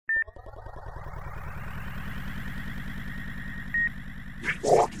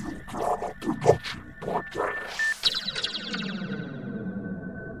Hello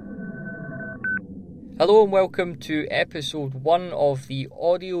and welcome to episode 1 of the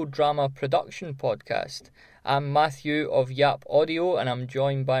Audio Drama Production Podcast. I'm Matthew of Yap Audio and I'm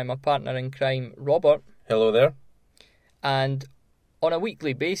joined by my partner in crime, Robert. Hello there. And on a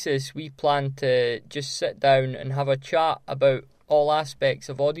weekly basis, we plan to just sit down and have a chat about all aspects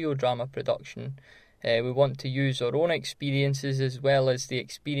of audio drama production. We want to use our own experiences as well as the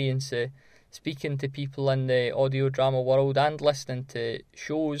experience of speaking to people in the audio drama world and listening to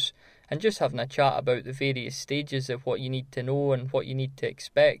shows and just having a chat about the various stages of what you need to know and what you need to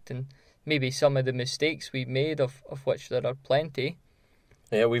expect and maybe some of the mistakes we've made, of which there are plenty.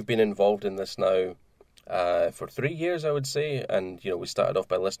 Yeah, we've been involved in this now for 3 years, I would say, and we started off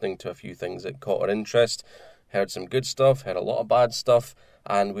by listening to a few things that caught our interest, heard some good stuff, heard a lot of bad stuff,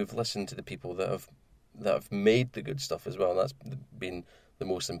 and we've listened to the people that have made the good stuff as well, and that's been the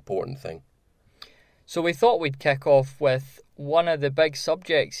most important thing. So we thought we'd kick off with one of the big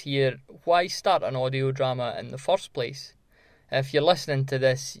subjects here: why start an audio drama in the first place? If you're listening to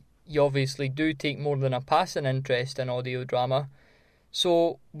this, you obviously do take more than a passing interest in audio drama.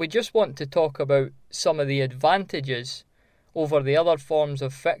 So we just want to talk about some of the advantages over the other forms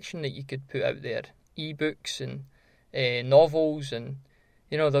of fiction that you could put out there. Ebooks and novels, and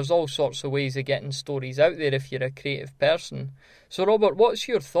there's all sorts of ways of getting stories out there if you're a creative person. So Robert, what's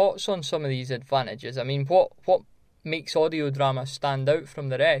your thoughts on some of these advantages? I mean, what makes audio drama stand out from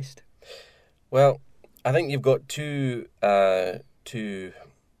the rest? Well, I think you've got two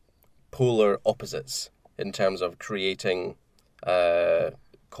polar opposites in terms of creating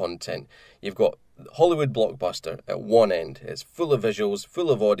content. You've got Hollywood blockbuster at one end. It's full of visuals, full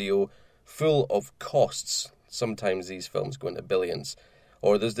of audio, full of costs. Sometimes these films go into billions.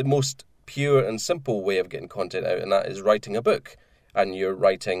 Or there's the most pure and simple way of getting content out, and that is writing a book. And you're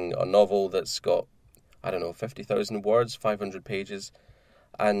writing a novel that's got, 50,000 words, 500 pages.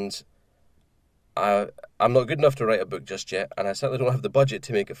 And I'm not good enough to write a book just yet, and I certainly don't have the budget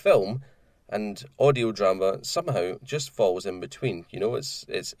to make a film. And audio drama somehow just falls in between.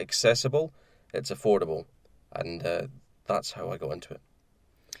 It's accessible, it's affordable, and that's how I got into it.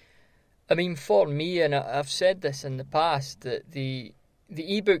 I mean, for me, and I've said this in the past, that the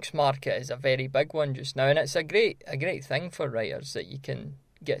ebooks market is a very big one just now, and it's a great thing for writers that you can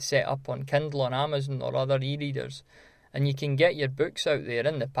get set up on Kindle on Amazon or other e-readers, and you can get your books out there.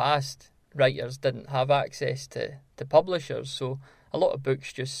 In the past, writers didn't have access to publishers, so a lot of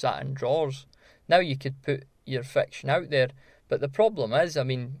books just sat in drawers. Now you could put your fiction out there, but the problem is, I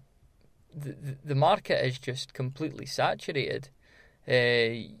mean, the market is just completely saturated.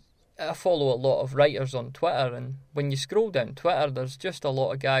 I follow a lot of writers on Twitter, and when you scroll down Twitter, there's just a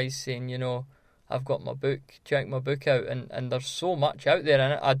lot of guys saying, I've got my book, check my book out, and there's so much out there,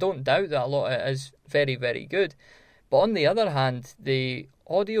 and I don't doubt that a lot of it is very, very good. But on the other hand, the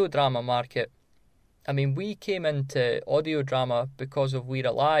audio drama market, I mean, we came into audio drama because of We're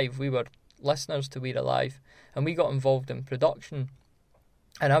Alive. We were listeners to We're Alive, and we got involved in production.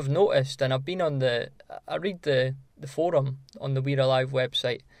 And I've noticed, and I've been I read the forum on the We're Alive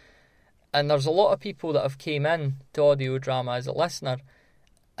website, and there's a lot of people that have came in to audio drama as a listener,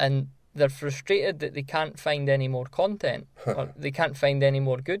 and they're frustrated that they can't find any more content, or they can't find any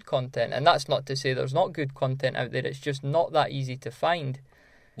more good content. And that's not to say there's not good content out there, it's just not that easy to find.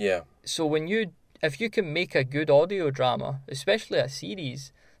 Yeah. So if you can make a good audio drama, especially a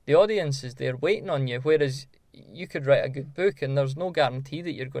series, the audience is there waiting on you, whereas you could write a good book and there's no guarantee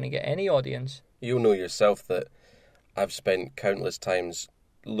that you're going to get any audience. You'll know yourself that I've spent countless times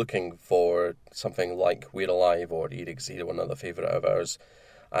looking for something like We're Alive or Eric Zero, another favourite of ours,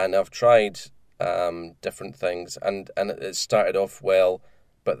 and I've tried different things, and it started off well,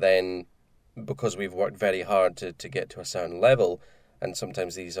 but then because we've worked very hard to get to a certain level, and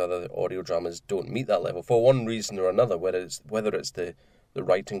sometimes these other audio dramas don't meet that level for one reason or another, whether it's the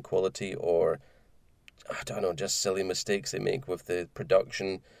writing quality or, I don't know, just silly mistakes they make with the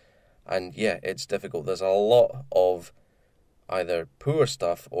production. And yeah, it's difficult. There's a lot of either poor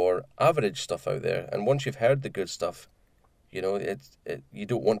stuff or average stuff out there, and once you've heard the good stuff, you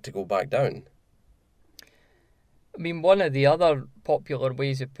don't want to go back down. I mean, one of the other popular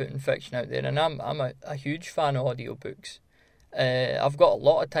ways of putting fiction out there, and I'm a huge fan of audiobooks. I've got a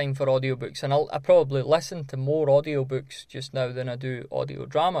lot of time for audiobooks, and I probably listen to more audiobooks just now than I do audio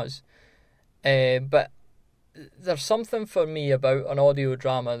dramas. But there's something for me about an audio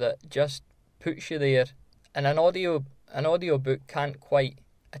drama that just puts you there, and an audiobook can't quite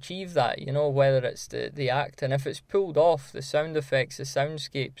achieve that, whether it's the acting. If it's pulled off, the sound effects, the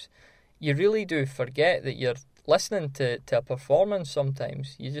soundscapes, you really do forget that you're listening to a performance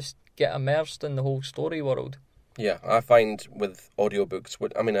sometimes. You just get immersed in the whole story world. Yeah, I find with audiobooks,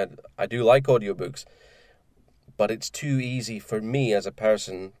 I do like audiobooks, but it's too easy for me as a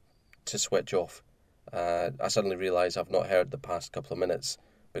person to switch off. I suddenly realise I've not heard the past couple of minutes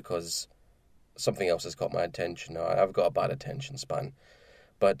because something else has got my attention. I've got a bad attention span.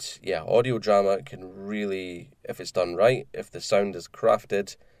 But yeah, audio drama can really, if it's done right, if the sound is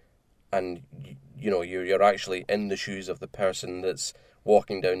crafted, and you're actually in the shoes of the person that's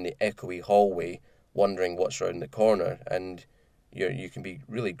walking down the echoey hallway, wondering what's around the corner, and you can be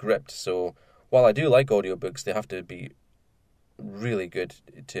really gripped. So while I do like audiobooks, they have to be really good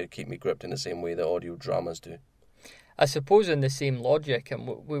to keep me gripped in the same way that audio dramas do. I suppose in the same logic, and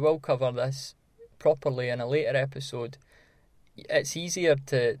we will cover this properly in a later episode, it's easier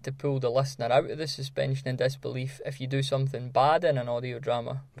to pull the listener out of the suspension and disbelief if you do something bad in an audio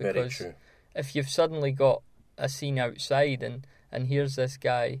drama. Because very true. If you've suddenly got a scene outside and here's this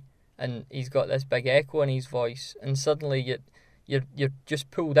guy and he's got this big echo in his voice, and suddenly you're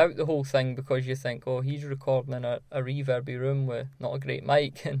just pulled out the whole thing because you think, oh, he's recording in a reverby room with not a great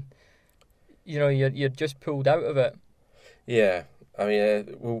mic, and you're just pulled out of it. Yeah. I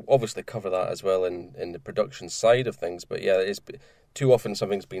mean, we'll obviously cover that as well in the production side of things, but yeah, it's too often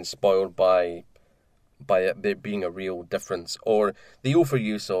something's been spoiled by there being a real difference, or the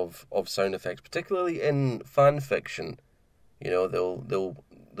overuse of sound effects, particularly in fan fiction. There'll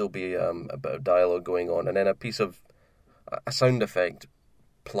be a bit of dialogue going on, and then a sound effect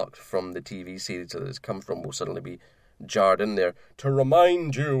plucked from the TV series that it's come from will suddenly be jarred in there to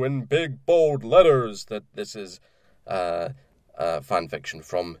remind you in big bold letters that this is fan fiction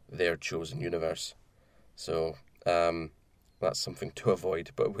from their chosen universe. So that's something to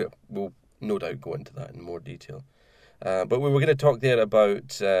avoid, but we'll no doubt go into that in more detail. But we were going to talk there about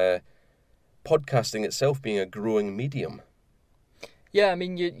podcasting itself being a growing medium. Yeah, I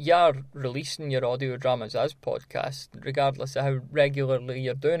mean, you are releasing your audio dramas as podcasts, regardless of how regularly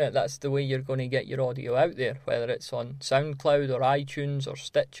you're doing it. That's the way you're going to get your audio out there, whether it's on SoundCloud or iTunes or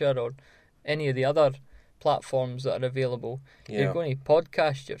Stitcher or any of the other platforms that are available. Yeah. You're going to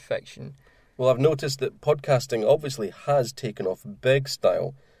podcast your fiction. Well, I've noticed that podcasting obviously has taken off big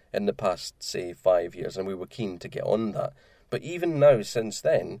style in the past, say, 5 years, and we were keen to get on that. But even now, since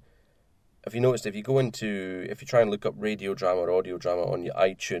then, have you noticed if you try and look up radio drama or audio drama on your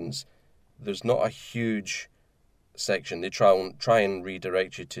iTunes, there's not a huge section. They try and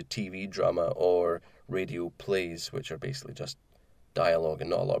redirect you to TV drama or radio plays, which are basically just dialogue and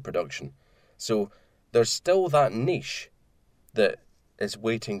not a lot of production. So there's still that niche that is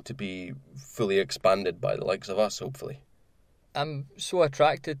waiting to be fully expanded by the likes of us, hopefully. I'm so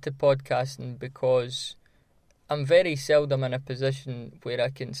attracted to podcasting because I'm very seldom in a position where I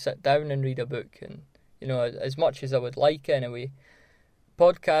can sit down and read a book, and as much as I would like anyway.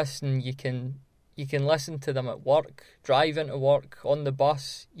 Podcasting, you can listen to them at work, drive into work, on the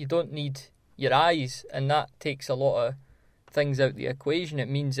bus. You don't need your eyes, and that takes a lot of things out the equation. It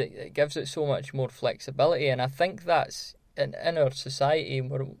means it gives it so much more flexibility, and I think that's in our society.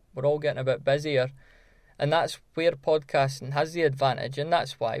 We're all getting a bit busier, and that's where podcasting has the advantage, and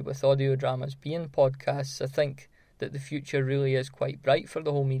that's why with audio dramas being podcasts, I think that the future really is quite bright for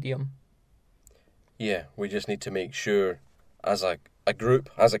the whole medium. Yeah, we just need to make sure as a group,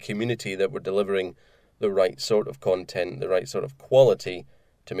 as a community, that we're delivering the right sort of content, the right sort of quality,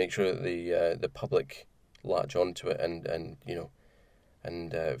 to make sure that the public latch onto it and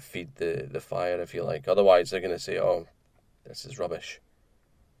feed the fire, if you like. Otherwise, they're going to say, "Oh, this is rubbish."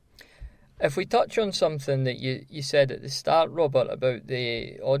 If we touch on something that you said at the start, Robert, about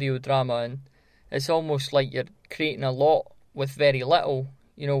the audio drama, and it's almost like you're creating a lot with very little.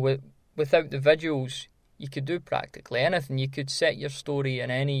 Without the visuals, you could do practically anything. You could set your story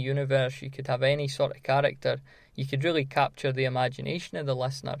in any universe. You could have any sort of character. You could really capture the imagination of the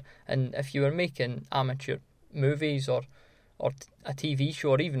listener. And if you were making amateur movies or a TV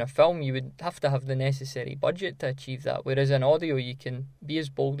show or even a film, you would have to have the necessary budget to achieve that. Whereas in audio, you can be as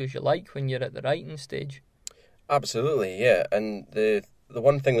bold as you like when you're at the writing stage. Absolutely, yeah. And the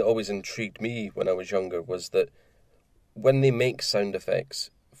one thing that always intrigued me when I was younger was that when they make sound effects,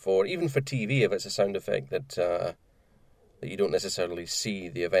 even for TV, if it's a sound effect that you don't necessarily see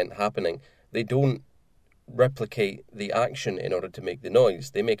the event happening, they don't replicate the action in order to make the noise.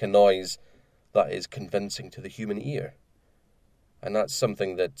 They make a noise that is convincing to the human ear. And that's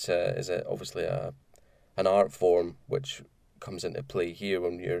something that is obviously an art form which comes into play here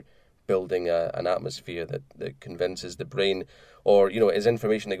when you're building an atmosphere that convinces the brain, or is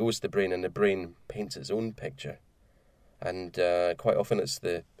information that goes to the brain, and the brain paints its own picture. And quite often it's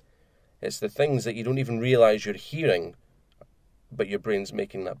the things that you don't even realise you're hearing but your brain's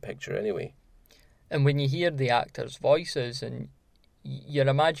making that picture anyway. And when you hear the actors' voices and your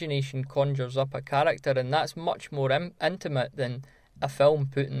imagination conjures up a character, and that's much more intimate than a film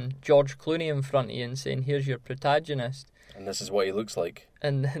putting George Clooney in front of you and saying, here's your protagonist. And this is what he looks like.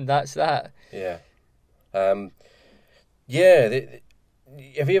 And that's that. Yeah. Have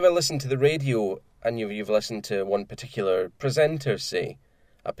you ever listened to the radio and you've listened to one particular presenter say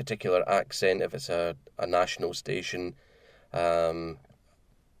a particular accent, if it's a national station, and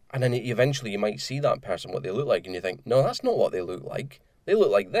then eventually you might see that person, what they look like, and you think, no, that's not what they look like. They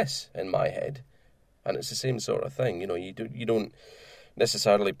look like this in my head. And it's the same sort of thing. You know, you don't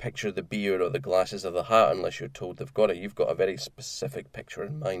necessarily picture the beard or the glasses or the hat unless you're told they've got it. You've got a very specific picture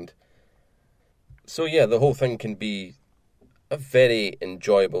in mind. So yeah, the whole thing can be a very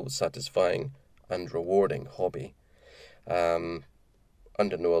enjoyable, satisfying and rewarding hobby.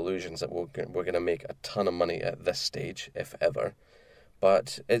 Under no illusions that we're going to make a ton of money at this stage, if ever.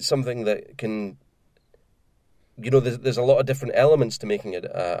 But it's something that can... You know, there's a lot of different elements to making it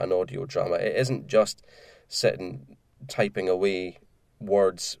an audio drama. It isn't just sitting, typing away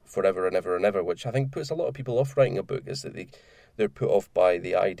words forever and ever and ever, which I think puts a lot of people off writing a book, is that they're put off by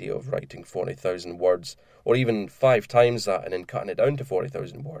the idea of writing 40,000 words, or even 5 times that and then cutting it down to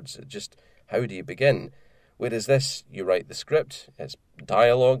 40,000 words. It just, how do you begin? Whereas this, you write the script, it's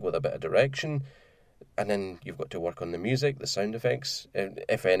dialogue with a bit of direction, and then you've got to work on the music, the sound effects,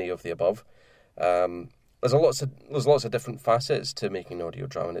 if any of the above. There's lots of different facets to making audio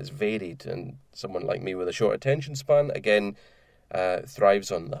drama, and it's varied, and someone like me with a short attention span, again,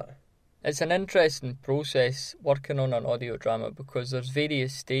 thrives on that. It's an interesting process working on an audio drama because there's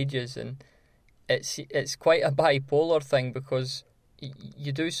various stages, and it's quite a bipolar thing because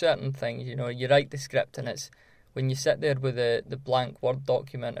you do certain things, you know, you write the script, and it's when you sit there with the blank Word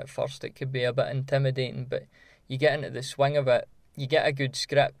document at first, it could be a bit intimidating, but you get into the swing of it, you get a good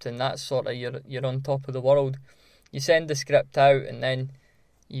script, and that's sort of you're on top of the world. You send the script out, and then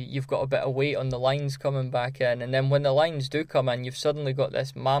you've got a bit of weight on the lines coming back in, and then when the lines do come in, you've suddenly got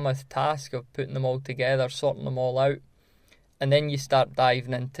this mammoth task of putting them all together, sorting them all out, and then you start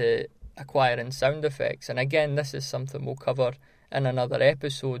diving into acquiring sound effects. And again, this is something we'll cover in another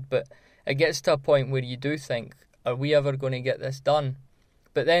episode, but it gets to a point where you do think, are we ever going to get this done?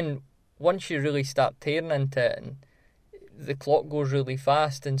 But then once you really start tearing into it, and the clock goes really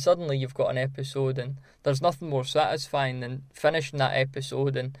fast, and suddenly you've got an episode, and there's nothing more satisfying than finishing that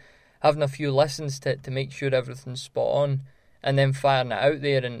episode and having a few listens to it to make sure everything's spot on, and then firing it out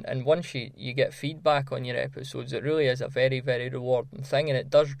there. And once you get feedback on your episodes, it really is a very, very rewarding thing, and it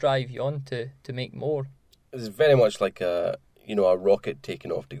does drive you on to make more. It's very much like a rocket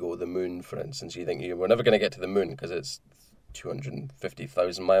taking off to go to the moon, for instance. You think we're never going to get to the moon because it's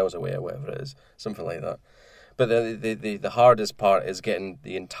 250,000 miles away or whatever it is, something like that. But the hardest part is getting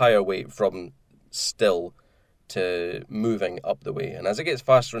the entire weight from still to moving up the way. And as it gets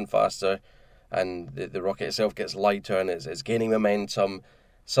faster and faster, and the rocket itself gets lighter and it's gaining momentum,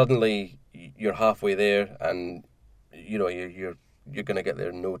 suddenly you're halfway there, and you know you're going to get there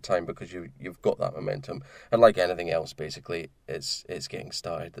in no time because you've got that momentum. And like anything else, basically, it's getting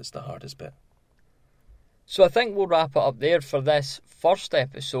started that's the hardest bit. So I think we'll wrap it up there for this first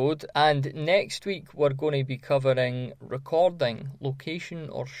episode, and next week we're going to be covering recording, location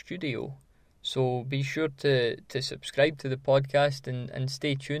or studio. So be sure to subscribe to the podcast and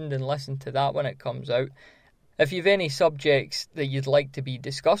stay tuned and listen to that when it comes out. If you've any subjects that you'd like to be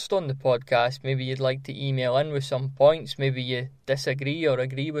discussed on the podcast, maybe you'd like to email in with some points, maybe you disagree or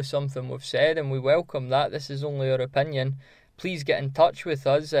agree with something we've said, and we welcome that. This is only our opinion. Please get in touch with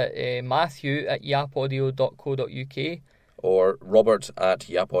us at matthew@yapaudio.co.uk or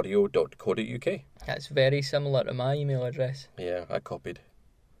robert@yapaudio.co.uk. That's very similar to my email address. Yeah, I copied.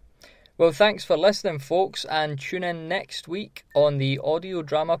 Well, thanks for listening, folks, and tune in next week on the Audio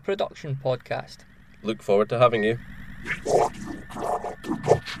Drama Production Podcast. Look forward to having you.